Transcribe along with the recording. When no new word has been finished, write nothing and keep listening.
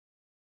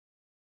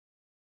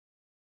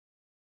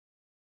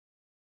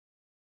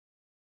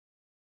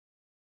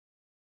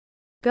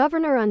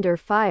Governor under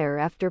fire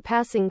after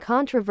passing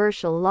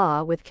controversial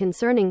law with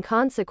concerning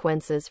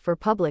consequences for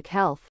public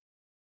health.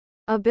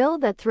 A bill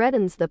that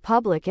threatens the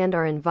public and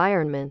our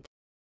environment.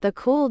 The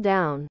cool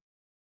down.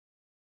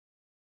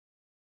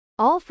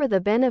 All for the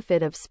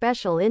benefit of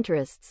special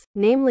interests,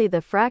 namely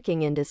the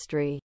fracking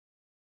industry.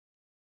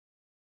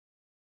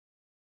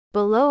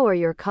 Below are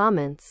your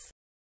comments.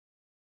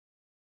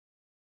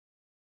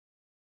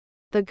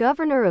 The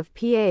governor of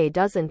PA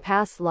doesn't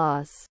pass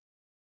laws.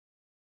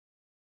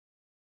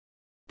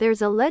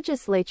 There's a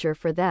legislature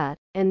for that,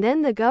 and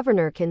then the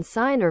governor can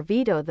sign or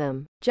veto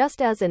them,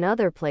 just as in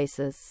other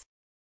places.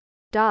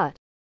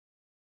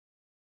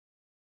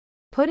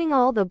 Putting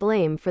all the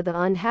blame for the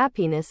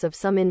unhappiness of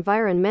some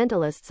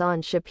environmentalists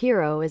on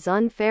Shapiro is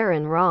unfair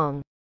and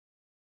wrong.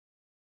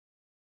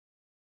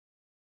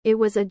 It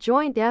was a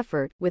joint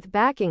effort, with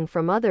backing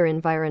from other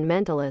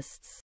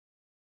environmentalists.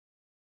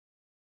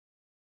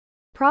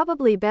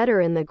 Probably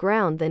better in the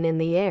ground than in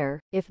the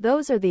air, if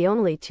those are the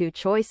only two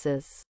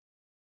choices.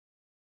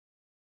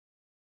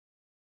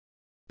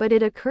 But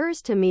it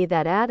occurs to me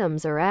that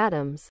atoms are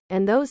atoms,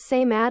 and those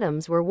same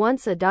atoms were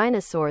once a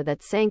dinosaur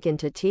that sank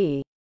into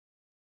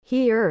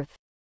Earth.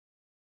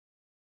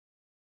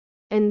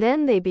 And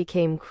then they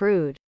became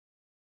crude.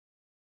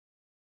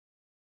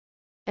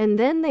 And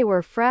then they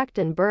were fracked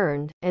and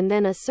burned, and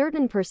then a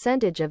certain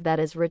percentage of that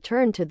is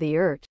returned to the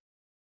Earth.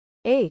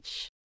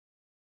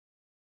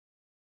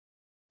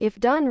 If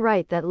done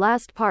right, that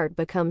last part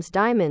becomes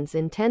diamonds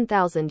in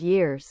 10,000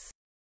 years.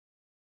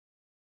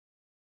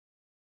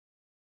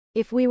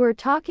 If we were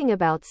talking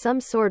about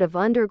some sort of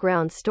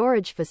underground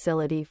storage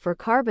facility for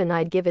carbon,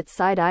 I'd give it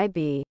side eye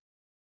B.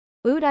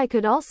 I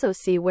could also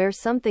see where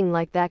something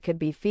like that could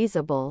be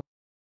feasible.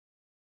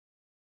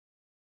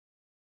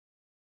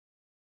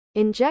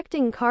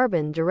 Injecting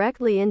carbon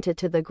directly into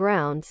the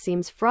ground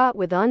seems fraught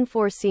with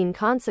unforeseen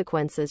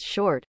consequences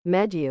short,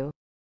 medium,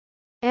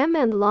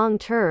 and long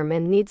term,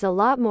 and needs a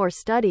lot more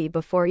study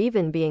before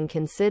even being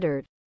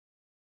considered.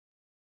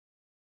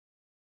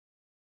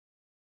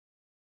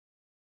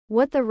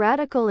 What the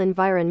radical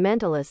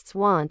environmentalists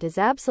want is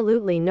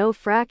absolutely no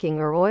fracking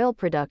or oil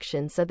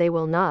production, so they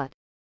will not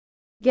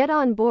get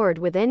on board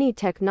with any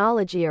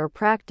technology or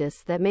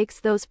practice that makes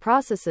those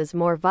processes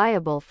more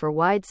viable for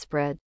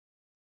widespread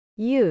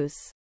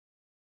use.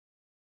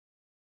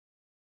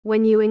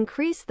 When you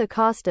increase the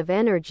cost of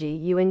energy,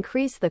 you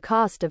increase the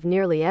cost of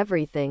nearly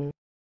everything.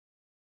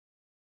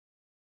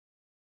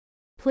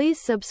 Please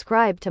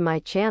subscribe to my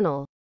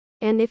channel.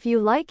 And if you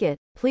like it,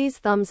 please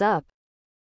thumbs up.